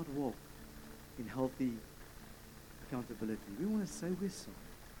did not walk in healthy accountability, we want to say we're sorry.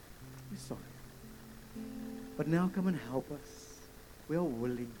 We're sorry. But now come and help us. We are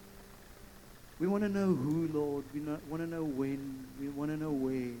willing. We want to know who, Lord. We want to know when. We want to know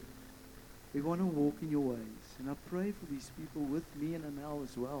where. We want to walk in your ways. And I pray for these people with me and Anel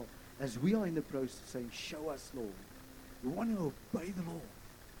as well, as we are in the process of saying, show us, Lord. We want to obey the Lord.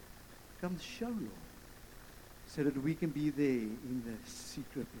 Come show, Lord, so that we can be there in the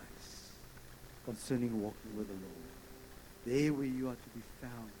secret place concerning walking with the Lord. There where you are to be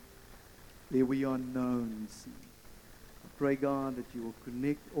found. There where you are known and seen. I pray, God, that you will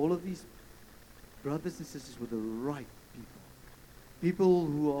connect all of these brothers and sisters with the right people. People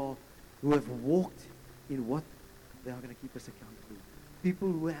who have walked in what they are going to keep us accountable. People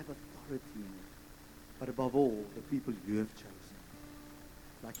who have authority in it. But above all, the people you have chosen.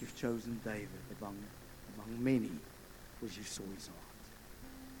 Like you've chosen David among many, because you saw his heart.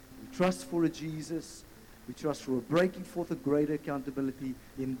 We trust for a Jesus. We trust for a breaking forth of greater accountability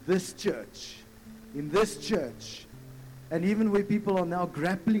in this church. In this church. And even where people are now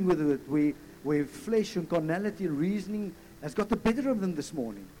grappling with it, where flesh and carnality and reasoning has got the better of them this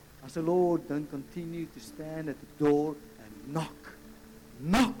morning. I say, Lord, don't continue to stand at the door and knock.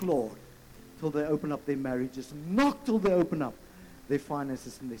 Knock, Lord, till they open up their marriages. Knock till they open up their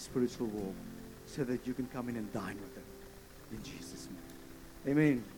finances and their spiritual walk, so that you can come in and dine with them. In Jesus' name. Amen.